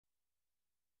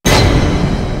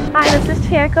Hi, this is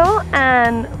Chieko,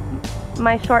 and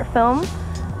my short film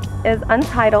is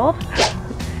untitled.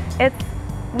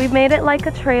 We made it like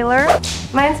a trailer.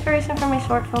 My inspiration for my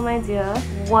short film idea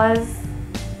was,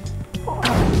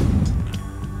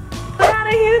 I had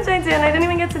a huge idea and I didn't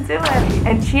even get to do it.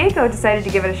 And Chieko decided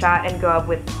to give it a shot and go up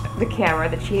with the camera,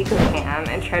 the Chieko cam,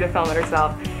 and try to film it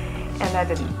herself. And that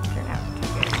didn't turn out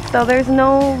too good. So there's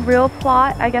no real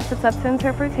plot. I guess it's up to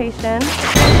interpretation.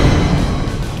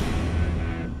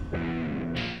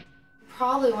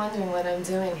 Probably wondering what I'm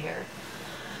doing here.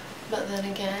 But then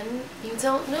again, you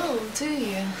don't know, do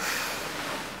you?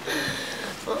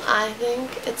 Well, I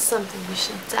think it's something you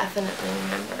should definitely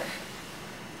remember.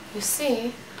 You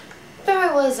see, there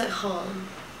I was at home,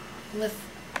 with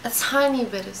a tiny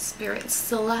bit of spirit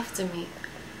still left in me.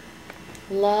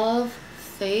 Love,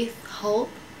 faith,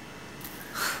 hope.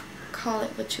 Call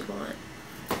it what you want.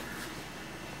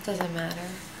 Doesn't matter.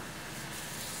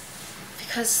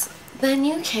 Because then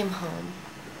you came home.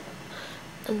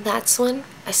 And that's when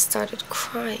I started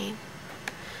crying.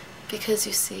 Because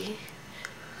you see,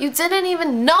 you didn't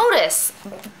even notice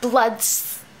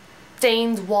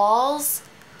blood-stained walls,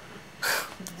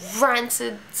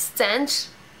 rancid stench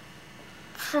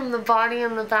from the body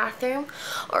in the bathroom,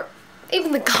 or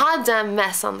even the goddamn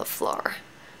mess on the floor.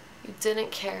 You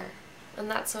didn't care. And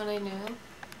that's when I knew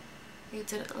you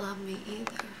didn't love me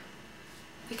either.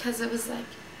 Because it was like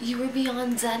you were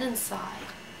beyond dead inside.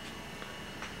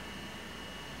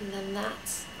 And then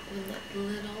that's when that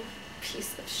little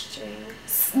piece of string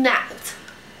snapped.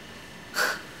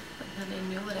 And then I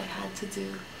knew what I had to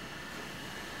do.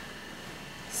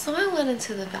 So I went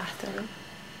into the bathroom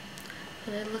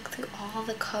and I looked through all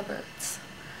the cupboards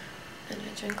and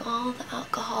I drank all the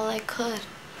alcohol I could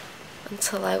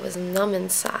until I was numb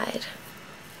inside.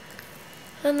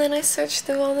 And then I searched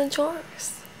through all the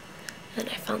drawers and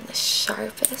I found the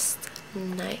sharpest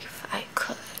knife I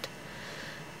could.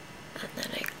 And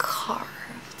then I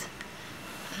carved,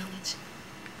 and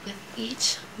with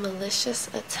each malicious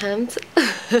attempt,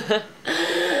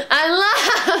 I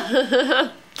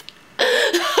laughed.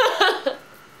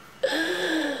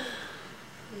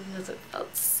 Because it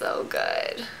felt so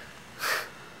good.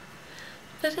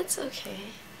 But it's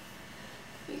okay.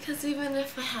 Because even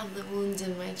if I have the wound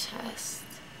in my chest,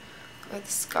 or the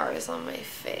scars on my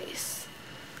face,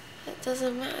 it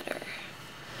doesn't matter.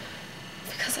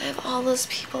 Because I have all those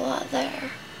people out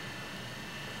there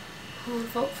who would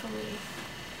vote for me.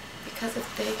 Because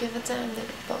if they give a damn, they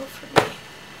would vote for me.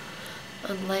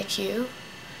 Unlike you,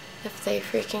 if they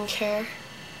freaking care,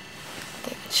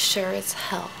 they would sure as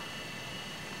hell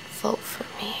vote for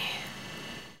me.